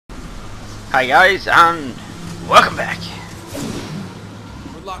Hi guys, and welcome back.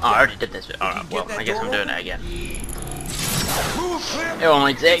 Oh, I already did this bit. Alright, well, I guess I'm doing it again. It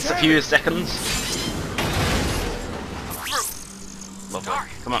only takes a few seconds. Lovely.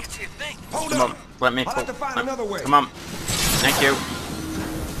 Come on. Come on. Let me pull. Come on. Thank you.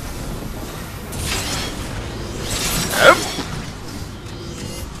 Oh.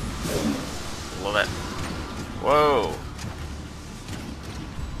 Love it. Whoa.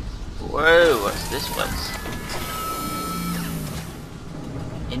 Whoa, what's this place?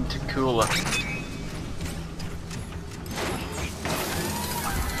 Intercooler.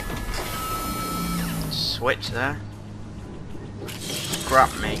 Switch there.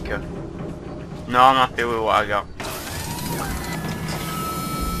 Scrap maker. No, I'm happy with what I got.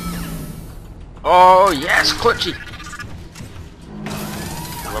 Oh yes, clutchy!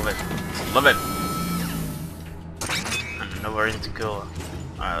 Love it. Love it. And another intercooler.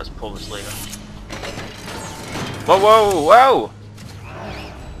 Alright, let's pull this lever. Whoa, whoa, whoa!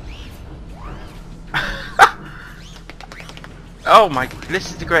 Oh my,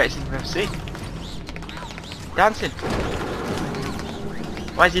 this is the greatest thing I've ever seen. Dancing.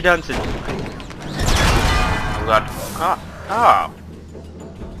 Why is he dancing? Oh god. Oh, oh.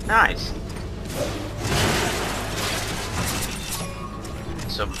 Nice.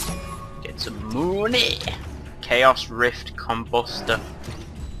 Get some money. Chaos Rift Combustor.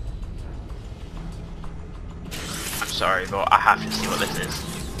 I'm sorry, but I have to see what this is.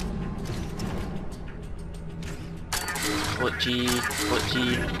 Glitchy,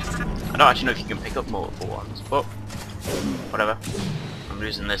 glitchy. I don't actually know if you can pick up multiple ones, but whatever. I'm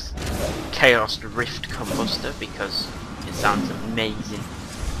using this Chaos Rift Combustor because it sounds amazing.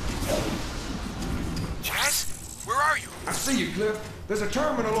 Jazz, where are you? I see you, Cliff. There's a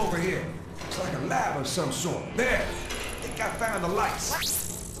terminal over here. It's like a lab of some sort. There. I think I found the lights.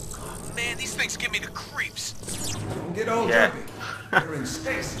 Oh, man, these things give me the creeps. Don't get all jumpy. They're in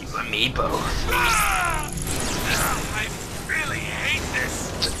stasis. You and me both. Ah! I really hate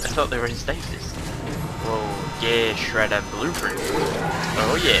this. I thought they were in stasis. Whoa, yeah, Shredder Blueprint.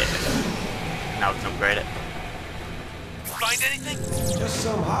 Oh yeah. Now we can upgrade it. Find anything? Just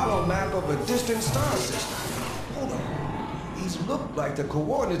some hollow map of a distant star system. Hold on. These look like the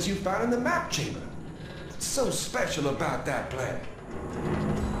coordinates you found in the map chamber. What's so special about that planet?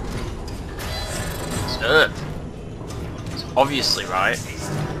 It's Earth. It's obviously right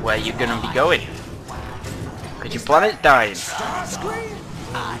where you're gonna be going. Because your planet's dying. Starscream?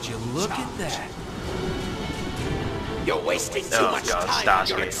 Would you look at that? You're wasting too much time on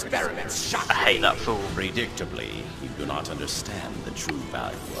your experiments, I hate that fool. Predictably, you do not understand the true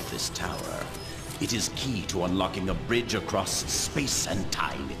value of this tower. It is key to unlocking a bridge across space and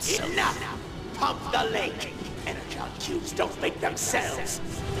time itself. Enough! Pump the lake! Energon cubes don't make themselves.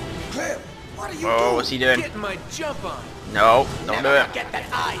 Cliff, what are you Oh, doing? what's he doing? Getting my jump on. No, don't do Never it. forget that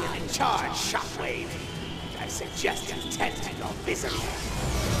I am in charge, Shockwave. I suggest you tend to your business.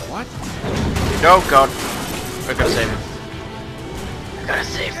 What? No, God. We're gonna save him. We're gonna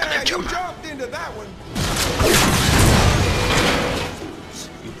save the Yeah, you jump. jumped into that one.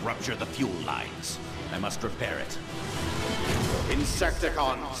 You've ruptured the fuel lines. I must repair it.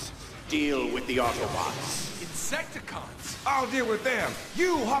 Insecticons, deal with the Autobots. Insecticons. I'll deal with them.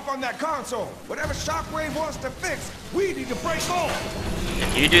 You hop on that console. Whatever Shockwave wants to fix, we need to break off.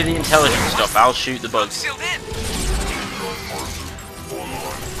 If you do the intelligence stuff, I'll shoot the bugs. Sealed in.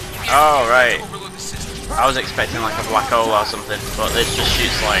 Oh, right. Overload the system. I was expecting like a black hole or something, but this just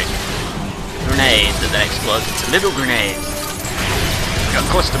shoots like grenades that then explode into little grenades. We got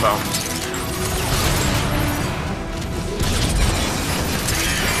cluster bombs.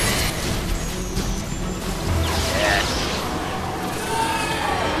 Yes.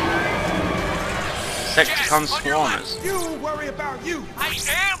 Insecticon swarmers. You worry about you. I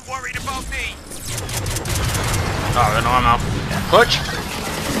am worried about me. Oh, no, I'm out. Clutch!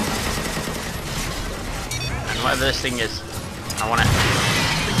 And whatever this thing is, I want it.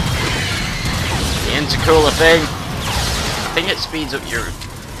 The intercooler thing. I think it speeds up your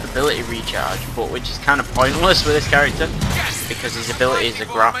ability recharge, but which is kind of pointless with this character, because his ability is a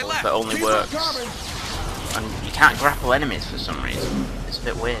grapple that only Keep 'em works. coming. And you can't grapple enemies for some reason. It's a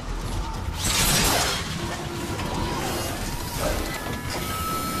bit weird.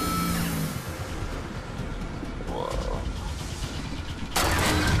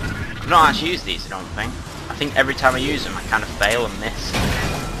 I've not actually used these, I don't think. I think every time I use them I kind of fail and miss.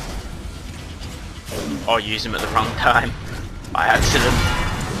 Or use them at the wrong time. By accident.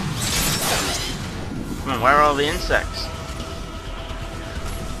 Come on, where are all the insects?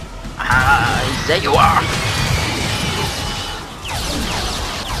 Ah, there you are!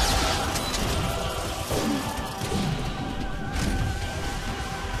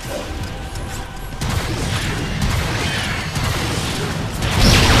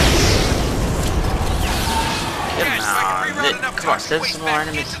 What, there's waste some more back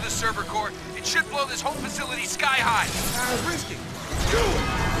enemies? into the server core. It should blow this whole facility sky high. Risky. Do it.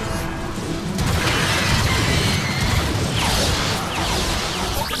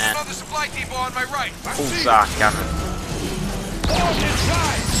 There's another supply depot on my right. Full sarcasm.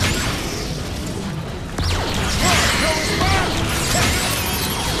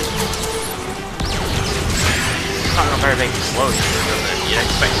 It's not a very big explosion, does it? You'd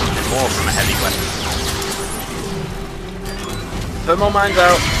expect something more from a heavy weapon. Thermal mines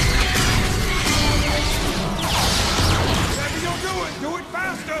out. Whatever you're doing, do it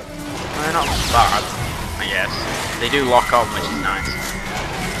faster. They're not bad, I guess. They do lock on, which is nice.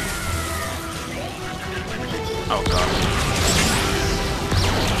 Oh god.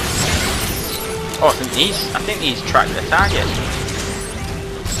 Oh, I think these track the target.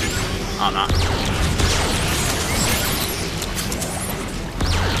 Oh no.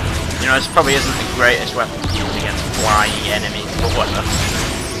 You know, this probably isn't the greatest weapon to use against flying enemies, but whatever.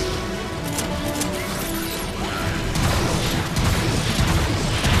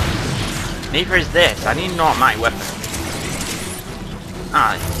 Neither is this. I need an automatic weapon.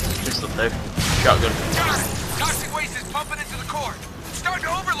 Ah, this will do. Shotgun. Got it. Toxic waste is pumping into the core. It's starting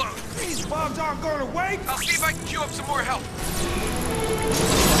to overload. These bombs aren't gonna wait. I'll see if I can queue up some more help.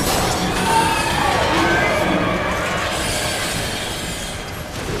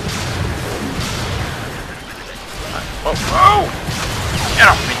 Oh, oh! Get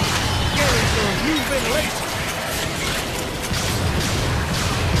off me! You've been late.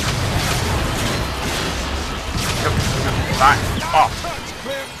 Back off!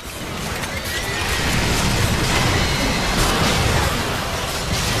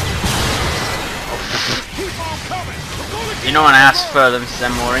 You know when I asked for them to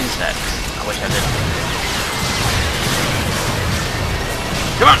send more insects? I wish I did.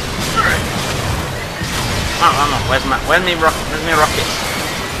 Come on! Come on, where's my rockets?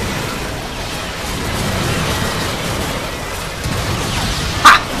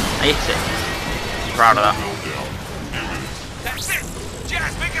 Ha! I hit it. I'm proud of that. That's it.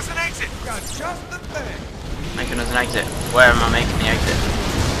 Jazz, make us an exit. Got just the thing. Making us an exit. Where am I making the exit?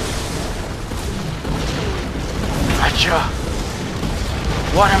 Gotcha!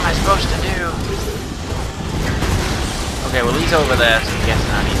 What am I supposed to do? Okay, well he's over there, so I'm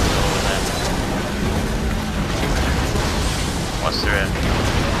guessing I need to go over there. What's there?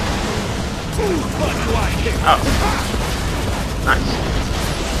 Oh. Nice.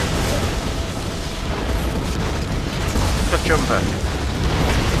 Cliff jumper.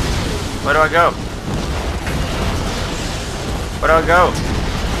 Where do I go? Where do I go?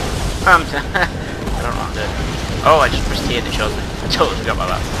 I don't know what I'm doing. Oh, I just pressed T and it shows me. I totally forgot about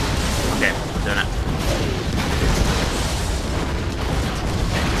that. Okay, I'm doing it.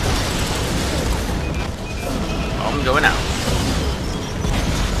 Oh, I'm going out.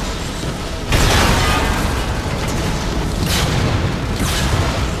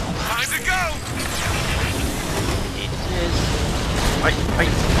 Time to go. It is. Wait.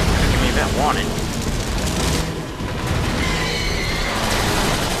 Give me a bit of warning.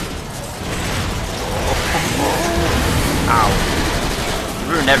 Ow.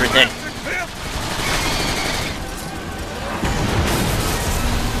 Ruined everything.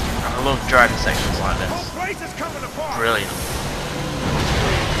 I love driving sections like this. Brilliant.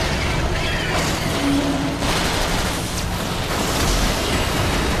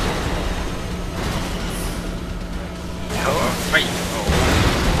 Oh, wait.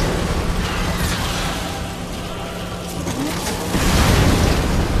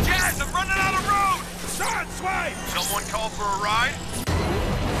 Jazz, I'm running out of road. Start swipe. Someone call for a ride?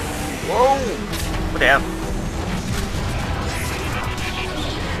 Whoa! What the hell?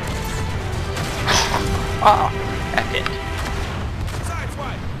 Oh, epic.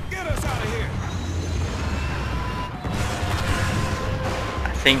 Sideswipe. Get us out of here. I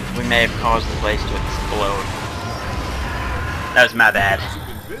think we may have caused the place to explode. That was my bad. You've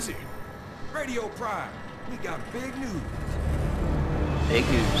been busy. Radio Prime. We got big news. Big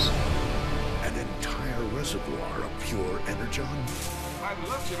news. An entire reservoir of pure energon? By the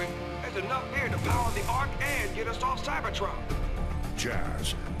looks of it, there's enough here to power the Ark and get us off Cybertron.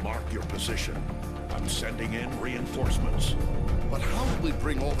 Jazz, mark your position. I'm sending in reinforcements. But how will we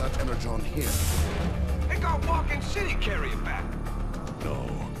bring all that energon here? They got Walking City carrying back. No,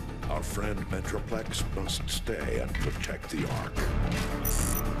 our friend Metroplex must stay and protect the Ark.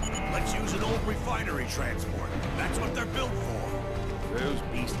 Let's use an old refinery transport. That's what they're built for. Those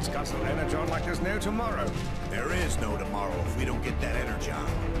beasts got some energon like there's no tomorrow. There is no tomorrow if we don't get that energon.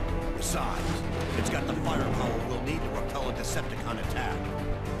 Besides, it's got the firepower we'll need to repel a Decepticon attack.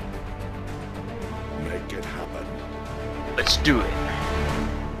 Make it happen. Let's do it.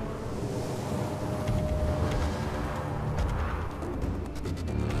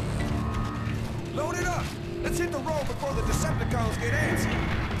 Load it up! Let's hit the road before the Decepticons get antsy.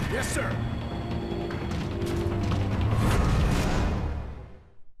 Yes, sir.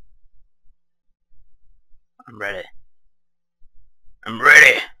 I'm ready. I'm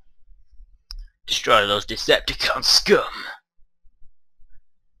ready. Destroy those Decepticon scum.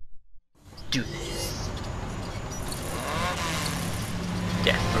 Let's do this.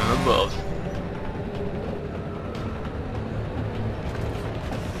 Death from above.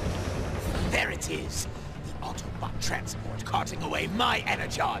 There it is. The Autobot transport carting away my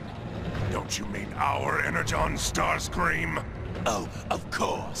Energon. Don't you mean our Energon, Starscream? Oh, of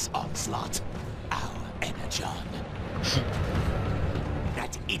course, Onslaught. Our Energon.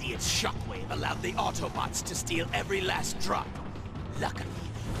 That idiot's shockwave allowed the Autobots to steal every last drop. Luckily,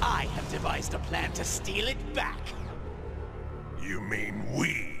 I have devised a plan to steal it back. You mean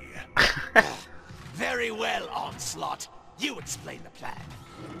we? Very well, Onslaught. You explain the plan.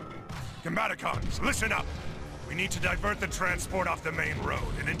 Combaticons, listen up! We need to divert the transport off the main road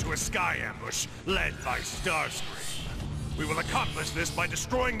and into a sky ambush led by Starscream. We will accomplish this by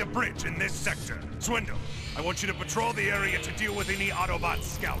destroying the bridge in this sector. Swindle, I want you to patrol the area to deal with any Autobot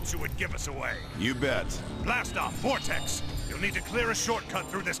scouts who would give us away. You bet. Blast off, Vortex! You'll need to clear a shortcut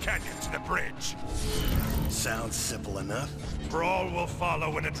through this canyon to the bridge. Sounds simple enough. Brawl will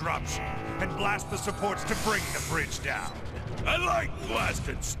follow in a dropship, and blast the supports to bring the bridge down. I like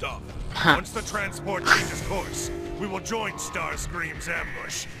blasting stuff. Once the transport changes course, we will join Starscream's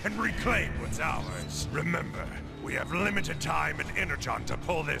ambush and reclaim what's ours. Remember, we have limited time and Energon to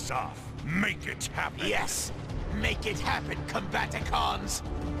pull this off. Make it happen. Yes, make it happen, Combaticons.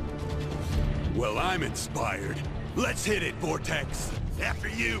 Well, I'm inspired. Let's hit it, Vortex. After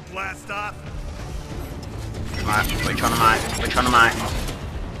you, blast off. Alright, which one am I? Which one am I? I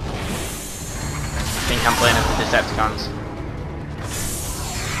think I'm playing as the Decepticons.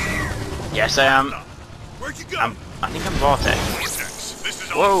 Yes, I am. Where'd you go? I think I'm Vortex. Vortex, this is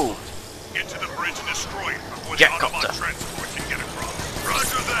Whoa! Get to the bridge and destroy it before Jet the Autobot copter. transport can get across.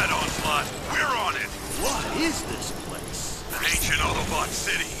 Roger that, Onslaught. We're on it. What is this place? Ancient Autobot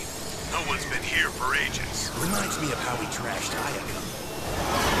City. No one's been here for ages. Reminds me of how we trashed Iacum.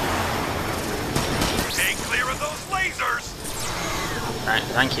 Stay clear of those lasers!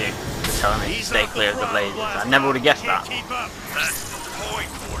 Thank you for telling me to stay clear of the lasers. I never would have guessed that. Keep up. That's the point,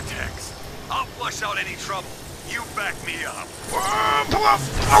 Vortex. I'll flush out any trouble. You back me up. Pull up!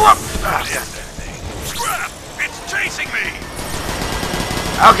 Pull up! What is that thing? Scrap! It's chasing me!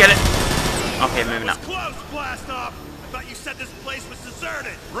 I'll get it. Okay, moving up. Close, blast off! I thought you said this place was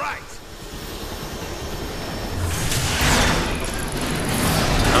deserted. Right.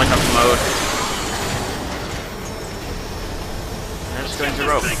 Helicopter mode. I'm just going to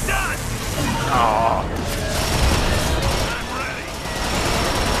rope. Oh. I'm ready.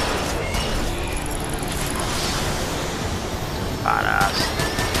 Badass.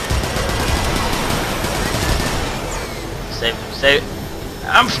 Save.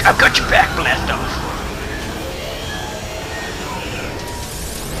 I've got your back, blast off.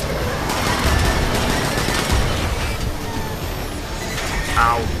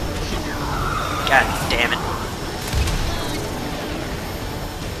 Ow. God damn it.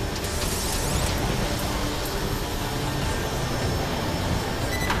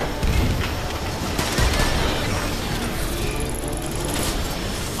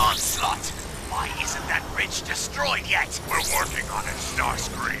 Onslaught! Why isn't that bridge destroyed yet? We're working on it,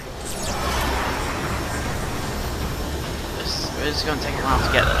 Starscream. It's going to take a while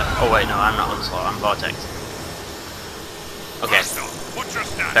to get there. Oh wait, no, I'm not Onslaught, I'm Vortex. Okay, Blast off. What's your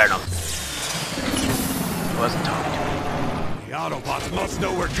status? fair enough. I wasn't talking to me. The Autobots must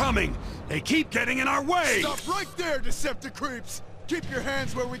know we're coming. They keep getting in our way. Stop right there, Decepticreeps! Keep your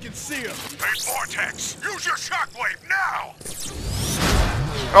hands where we can see them. Hey, Vortex! Use your shockwave now!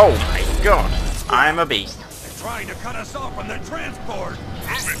 Oh my god, I'm a beast. They're trying to cut us off on the transport!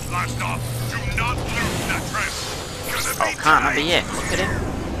 Move it, blast off! Do not lose that transport! Oh, can't that be it? Look at him.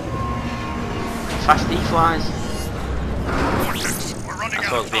 Fast he flies. Vortex, we're running I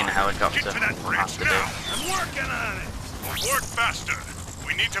out suppose of being a time. helicopter Get to that will have bridge to do. now! I'm working on it! Work faster!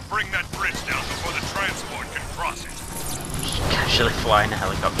 We need to bring that bridge down before the transport can cross it. Just casually flying a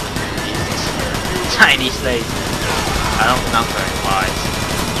helicopter through these tiny states. I don't think that's very wise.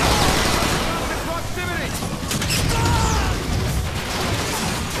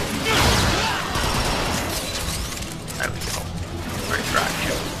 There we go.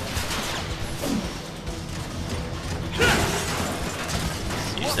 Retraction.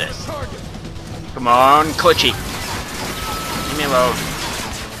 Use this. Come on, Clutchy. me alone.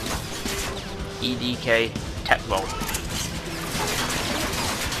 EDK Tech Vault. What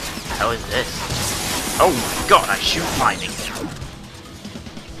the hell is this? Oh my god, I shoot lightning.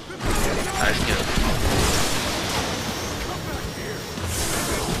 That is good.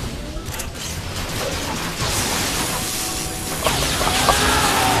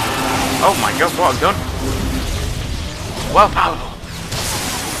 Oh my god, what a gun! Well powerful!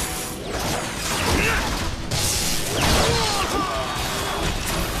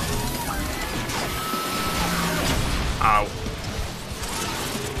 Ow.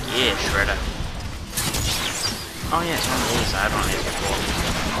 Yeah, shredder. Oh yeah, it's one of these. I had one of these before.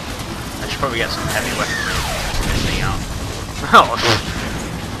 I should probably get some heavy weaponry to this thing out. Oh,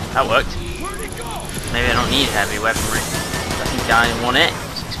 that worked. Maybe I don't need heavy weaponry. I think I want it. I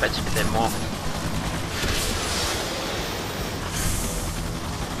was expecting a bit more.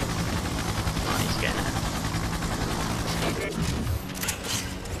 Oh, he's getting it.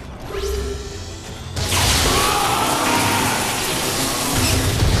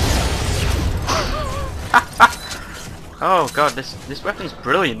 Oh god, this weapon's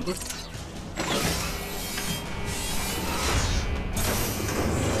brilliant. Took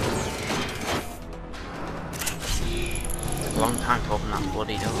a long time to open that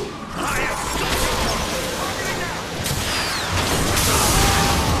bloody door.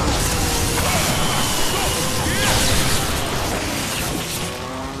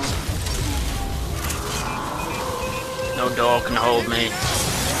 No door can hold me.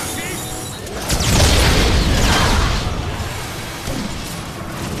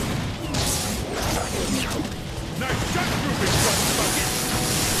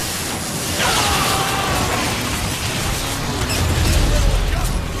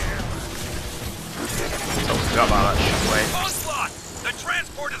 Forgot about that shockwave. Onslaught! The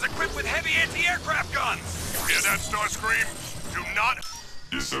transport is equipped with heavy anti-aircraft guns! You hear that, Starscream? Do not...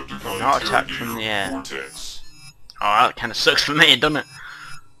 Not attacked from the air. Oh, that kind of sucks for me, doesn't it?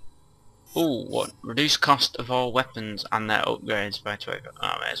 Ooh, what? Reduce cost of all weapons and their upgrades by 20. Oh,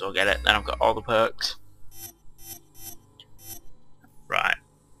 I may as well get it. Then I've got all the perks. Right.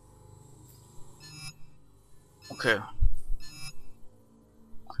 Okay.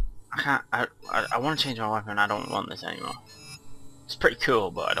 I want to change my weapon. I don't want this anymore. It's pretty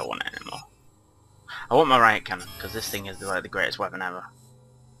cool, but I don't want it anymore. I want my riot cannon because this thing is like the greatest weapon ever.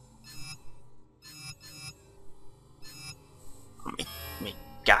 Me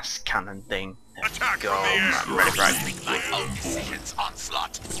gas cannon thing. There Attack we go. from the air. I'm ready for it. My own decisions,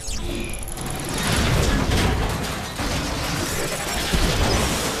 Onslaught.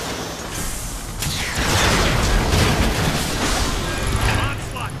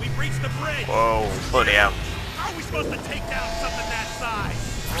 Onslaught, we've reached the bridge! Whoa, bloody hell. How are we supposed to take down something that size?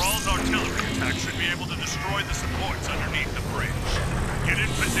 Thrall's artillery attack should be able to destroy the supports underneath the bridge. Get in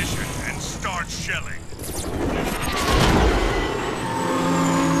position and start shelling.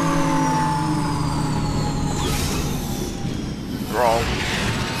 Roll.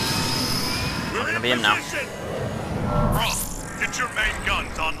 We're gonna be him now. Thrall, get your main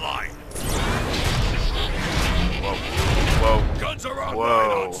guns online. Whoa. Whoa. Guns are online,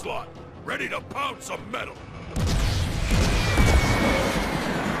 Whoa. Onslaught. Ready to pound some metal.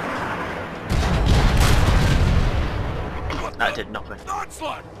 That did nothing.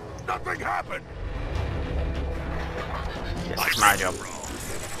 Onslaught! Nothing happened! It's my job.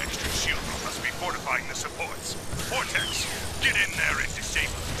 Extra shield must be fortifying the supports. Vortex, get in there and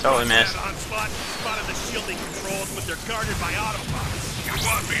disable it. Totally missed. Onslaught spotted the shielding controls, but they're guarded by autobots. You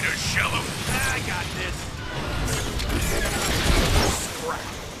want me to shell them? I got this. Scrap.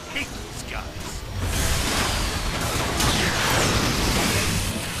 Hate these guys.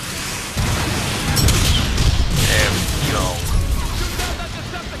 There we go.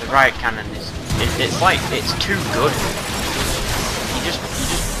 The riot cannon is it's like it's too good. You just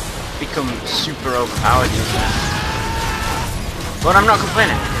become super overpowered using it. But I'm not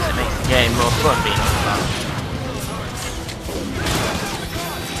complaining because it makes the game more fun being overpowered.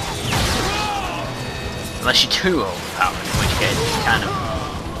 Unless you're too overpowered, in which case it's kind of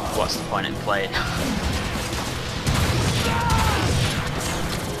what's the point in playing?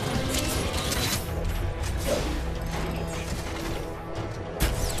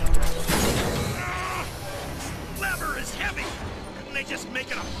 Lever is heavy. Couldn't they just make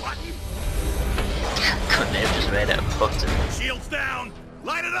it a button? Couldn't they have just made it a button? Shields down.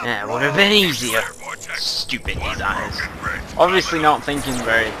 Light it up. Yeah, it would have been easier. Stupid guys. Obviously not thinking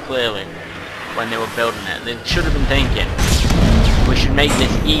very clearly when they were building it. They should have been thinking, we should make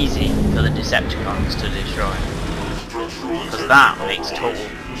this easy for the Decepticons to destroy. Because that makes total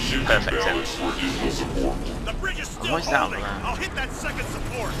perfect hit. The bridge is still What's that holding. over there? I'll hit that second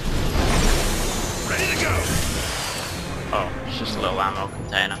support. Ready to go. Oh, it's just a little ammo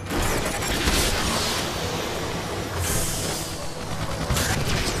container.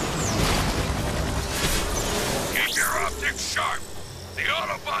 Keep your optics sharp. The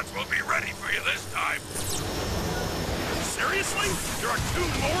Autobots will be ready for you this time. Seriously? There are 2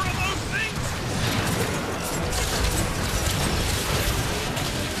 more of those things?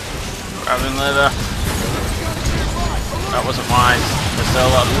 Grabbing leather. That wasn't wise. There's still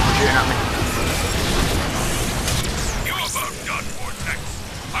a lot of people shooting at me. You about done, Vortex.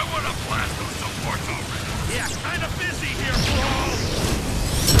 I want to blast those supports already. Yeah, kind of busy here, bro.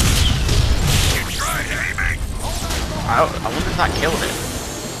 You tried aiming? I wonder if that killed it.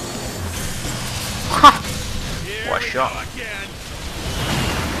 Ha! What a shot. Again.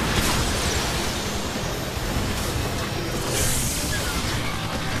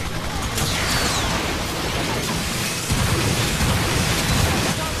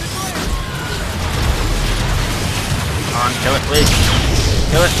 Come on, kill it, please.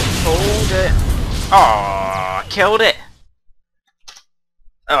 Kill it. Hold it. Oh, killed it.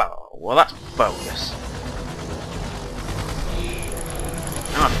 Oh, well that's bogus.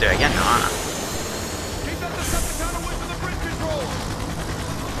 I'm gonna have to do it again now, aren't I? Keep that Decepticon away from the bridge control!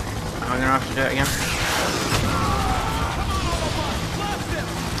 Am I gonna have to do it again? Come on, Autobots! Blast him!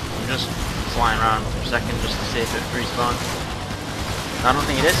 I'm just flying around for a second just to see if it respawns. I don't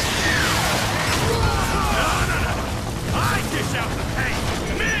think it is. I dish out the pain.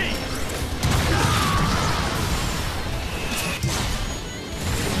 Me!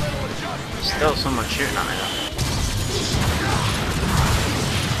 Still someone shooting at me though.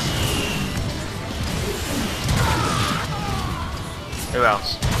 Who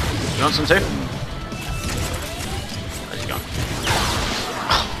else? You want some too? Where's he gone?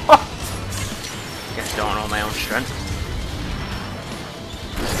 Guess I don't want all my own strength.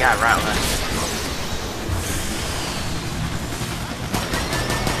 There's a guy right over there.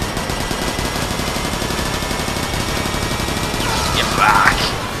 Get back!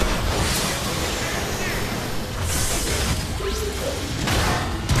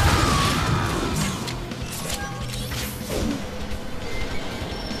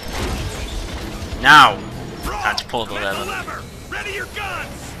 Now! Time to pull the lever. Ready your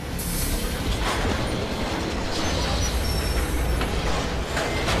guns!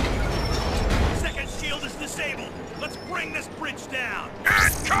 Second shield is disabled. Let's bring this bridge down.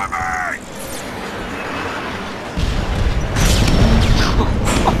 Incoming!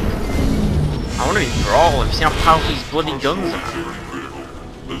 I want to be brawl. Have you seen how powerful these bloody guns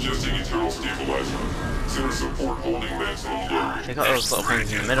are? Adjusting internal stabilizer. Center support holding maximum load. They got those little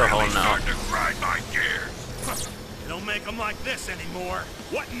things in the middle holding it up. To grind my gears. They don't make them like this anymore.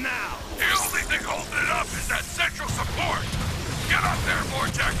 What now? The only thing holding it up is that central support. Get up there,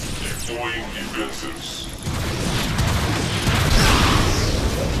 Vortex. Deploying defenses.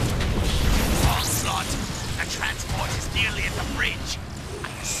 Onslaught! The transport is nearly at the bridge.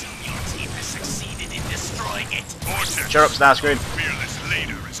 I assume your team has succeeded in destroying it. Vortex. Cheer up, Starscream. Fearless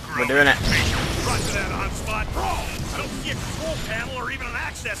leader is growing. We're doing it. Roger that, Onslaught. I don't see a control panel or even an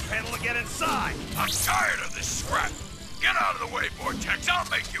access panel to get inside. I'm tired of this scrap. Get out of the way, Vortex. I'll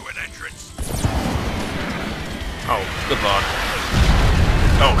make you an entrance. Oh, good lord.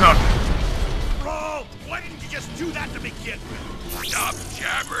 Oh god. Bro, why didn't you just do that to begin with? Stop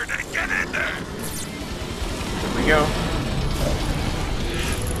jabbering and get in there. Here we go.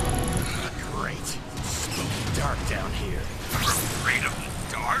 Great. So dark down here. Afraid of the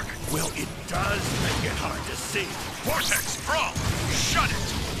dark? Well, it does make it hard to see. Vortex, Brawl, shut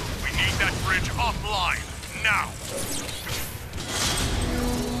it. We need that bridge offline now.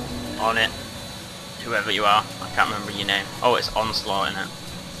 On it. Whoever you are. I can't remember your name. Oh, it's Onslaught, innit?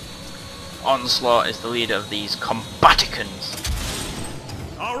 Onslaught is the leader of these Combaticons.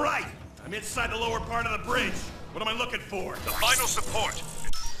 All right, I'm inside the lower part of the bridge. What am I looking for? The final support.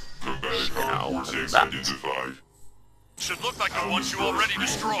 Combaticon vortex that. identified. Should look like the ones you already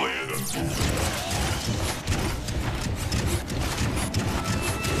destroyed.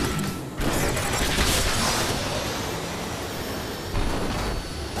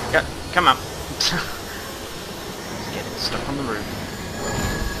 Come on. Getting stuck on the roof.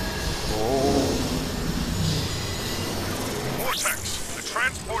 Oh. Vortex, the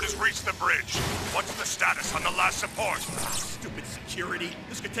transport has reached the bridge. What's the status on the last support? Stupid security.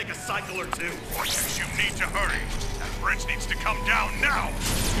 This could take a cycle or two. Vortex, you need to hurry. That bridge needs to come down now.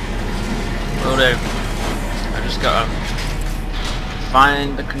 Will do. I just gotta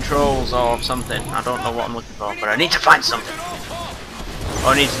find the controls or something. I don't know what I'm looking for, but I need to find something. Oh,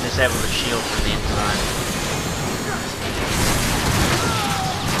 I need to disable the shield from the inside.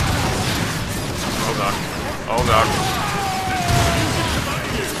 Oh god. Oh god.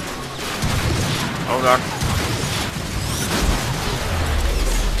 Oh god.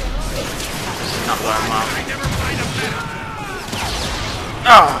 This is not going well.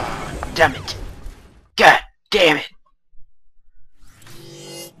 Oh, damn it. God damn it.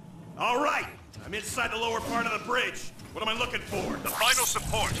 All right, I'm inside the lower part of the bridge. What am I looking for? The final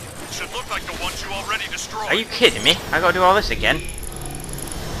support. Should look like the ones you already destroyed. Are you kidding me? I gotta do all this again?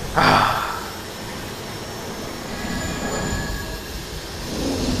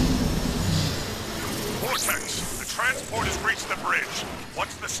 Vortex, the transport has reached the bridge.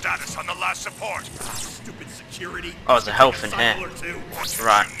 What's the status on the last support? Stupid security. Oh, there's a health in here.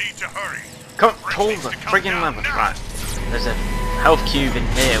 Right. You need to hurry. Come pull the friggin' lever. Right. There's a health cube in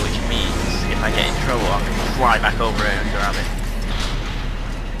here, which means if I get in trouble, I can fly back over here and grab it.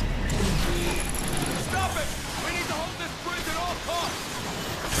 Stop it! We need to hold this bridge at all costs!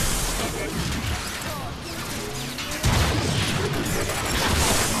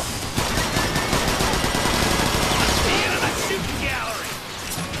 Shooting gallery.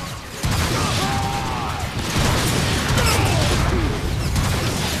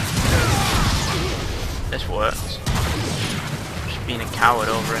 This works. Just being a coward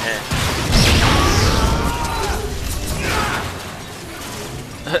over here.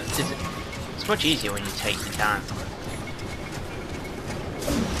 It's much easier when you take your time.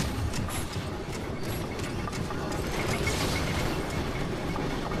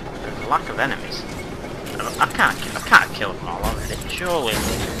 There's a lack of enemies. I can't kill them all already. Surely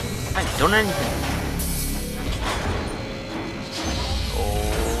I haven't done anything.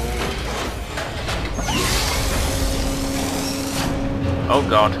 Oh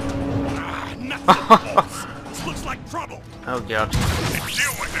god. This looks like trouble. Oh god.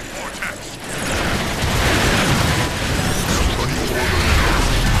 Deal with it, Vortex.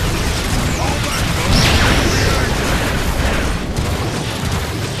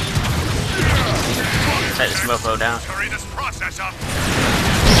 Take this mofo down. Hurry this process up.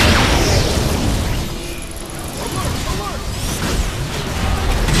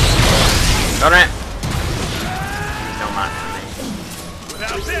 Got it. No match for me.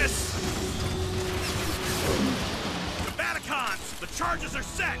 Without this, the Vaticons, the charges are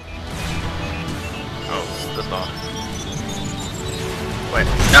set. Oh, good lord. Wait.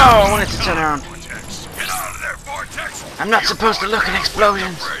 No, I wanted to turn around. Vortex. Get out of there, Vortex. I'm not supposed to look at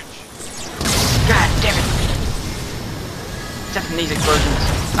explosions. God damn it. Except for these explosions.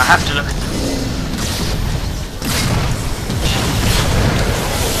 I have to look at them.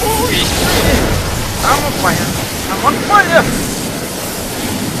 Oh, he's bleeding. I'm on fire. I'm on fire.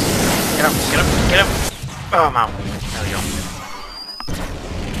 Get up, get up, get up. Oh, I'm out. There we go.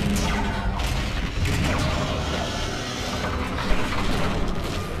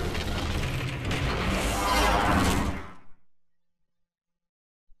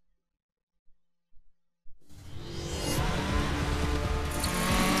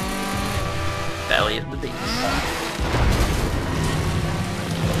 Belly of the beast.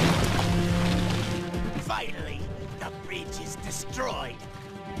 Finally, the bridge is destroyed.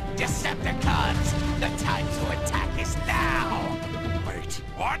 Decepticons, the time to attack is now. Wait,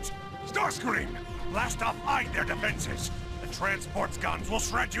 what? Starscream! Blast off their defenses. The transport's guns will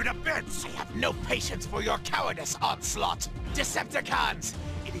shred you to bits. I have no patience for your cowardice, Onslaught. Decepticons,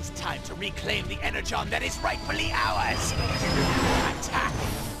 it is time to reclaim the energon that is rightfully ours. Attack!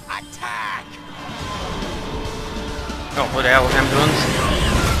 Attack! Oh, what the hell with ambulance?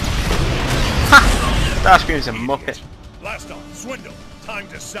 Ha! Starscream's a muppet. Blast off, Swindle. Time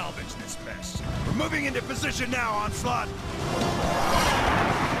to salvage this mess. We're moving into position now, Onslaught. Do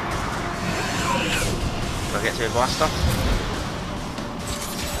I get to a blast off?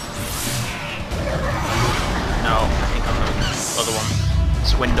 No, I think I'm the other one.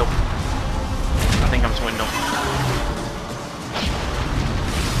 Swindle. I think I'm Swindle.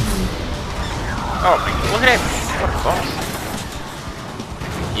 Oh, look at him! What a boss.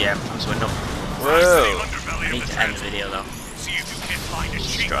 Yeah, I'm Swindle. Whoa! I need to end the video though. See if you can find a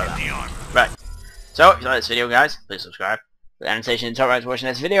cheat Destroy in the that. armor. Right. So, if you like this video guys, please subscribe. The annotation in the top right to watch the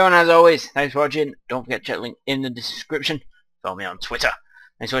next video, and as always, thanks for watching. Don't forget to check the link in the description. Follow me on Twitter.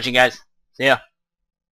 Thanks for watching guys. See ya.